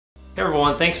Hey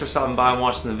everyone, thanks for stopping by and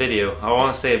watching the video. I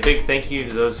want to say a big thank you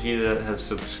to those of you that have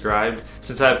subscribed.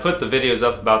 Since I've put the videos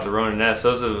up about the Ronin S,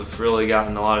 those have really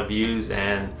gotten a lot of views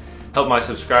and helped my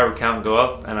subscriber count go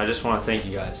up, and I just want to thank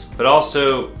you guys. But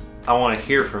also, I want to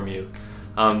hear from you.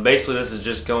 Basically, this is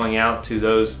just going out to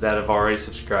those that have already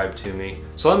subscribed to me.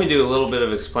 So let me do a little bit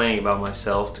of explaining about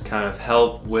myself to kind of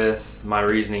help with my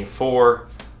reasoning for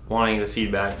wanting the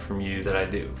feedback from you that I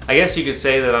do. I guess you could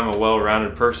say that I'm a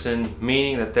well-rounded person,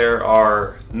 meaning that there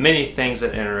are many things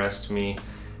that interest me,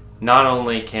 not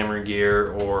only camera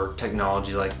gear or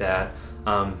technology like that,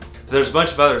 but there's a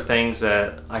bunch of other things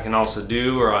that I can also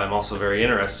do or I'm also very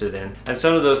interested in. And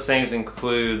some of those things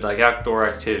include like outdoor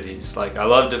activities. Like I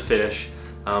love to fish,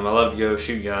 I love to go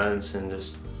shoot guns and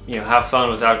just have fun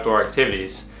with outdoor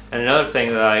activities. And another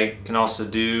thing that I can also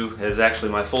do is actually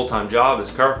my full-time job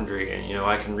is carpentry, and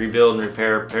I can rebuild and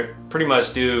repair, pretty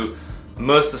much do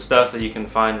most of the stuff that you can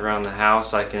find around the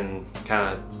house. I can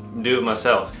kind of do it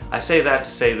myself. I say that to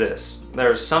say this: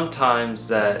 there are some times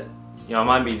that I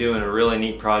might be doing a really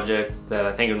neat project that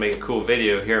I think would make a cool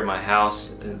video here at my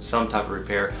house in some type of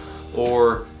repair,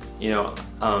 or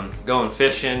going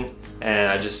fishing, and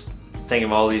I just think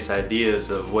of all these ideas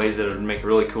of ways that it would make a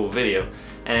really cool video.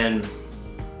 And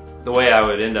the way I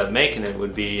would end up making it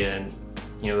would be in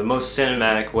the most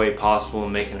cinematic way possible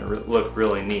and making it look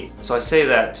really neat. So I say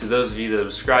that to those of you that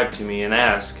subscribe to me and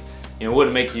ask, would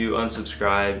it make you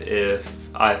unsubscribe if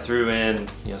I threw in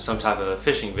some type of a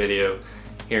fishing video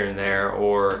here and there,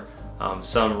 or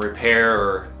some repair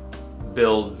or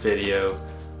build video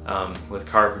with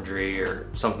carpentry or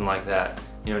something like that?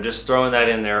 Just throwing that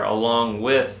in there along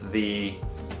with the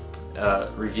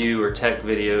review or tech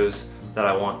videos that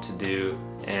I want to do,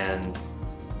 and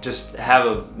just have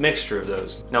a mixture of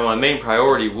those. Now my main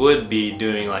priority would be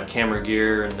doing like camera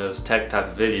gear and those tech type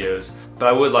of videos, but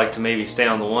I would like to maybe stay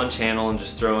on the one channel and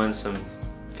just throw in some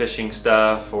fishing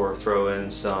stuff or throw in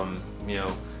some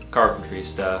carpentry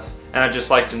stuff. And I'd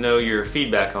just like to know your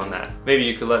feedback on that. Maybe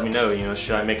you could let me know,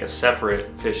 should I make a separate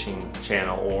fishing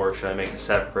channel, or should I make a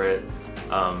separate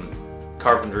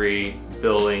carpentry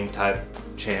building type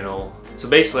channel? So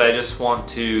basically I just want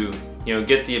to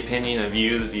get the opinion of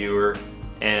you, the viewer,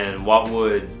 and what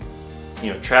would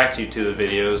attract you to the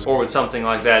videos, or would something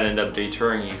like that end up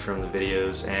deterring you from the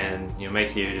videos and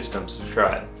make you just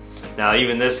unsubscribe. Now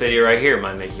even this video right here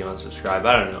might make you unsubscribe,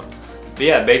 I don't know. But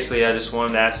yeah, basically I just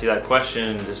wanted to ask you that question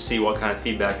and just see what kind of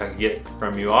feedback I could get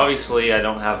from you. Obviously I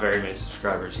don't have very many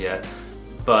subscribers yet,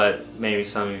 but maybe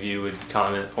some of you would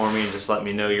comment for me and just let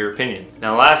me know your opinion.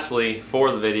 Now lastly,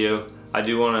 for the video, I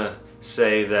do want to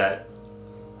say that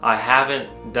I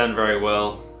haven't done very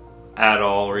well at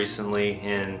all recently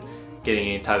in getting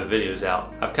any type of videos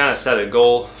out. I've kind of set a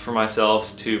goal for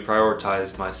myself to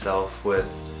prioritize myself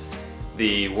with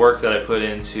the work that I put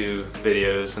into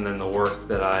videos and then the work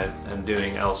that I am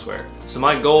doing elsewhere. So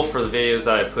my goal for the videos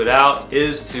that I put out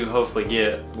is to hopefully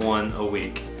get one a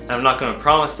week. And I'm not going to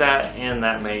promise that, and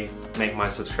that may make my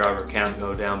subscriber count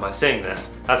go down by saying that.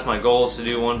 That's my goal, is to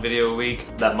do one video a week.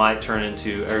 That might turn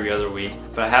into every other week,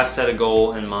 but I have set a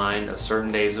goal in mind of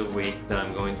certain days of the week that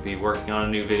I'm going to be working on a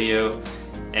new video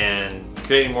and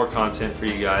creating more content for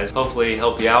you guys. Hopefully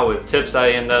help you out with tips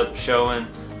I end up showing,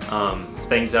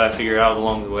 things that I figure out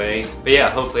along the way. But yeah,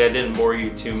 hopefully I didn't bore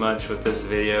you too much with this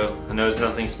video. I know it's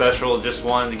nothing special, just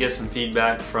wanted to get some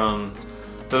feedback from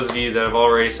those of you that have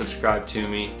already subscribed to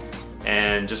me,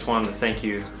 and just wanted to thank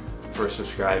you for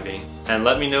subscribing. And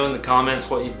let me know in the comments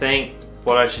what you think,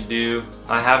 what I should do.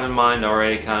 I have in mind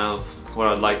already kind of what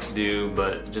I'd like to do,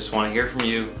 but just want to hear from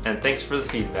you, and thanks for the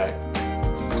feedback.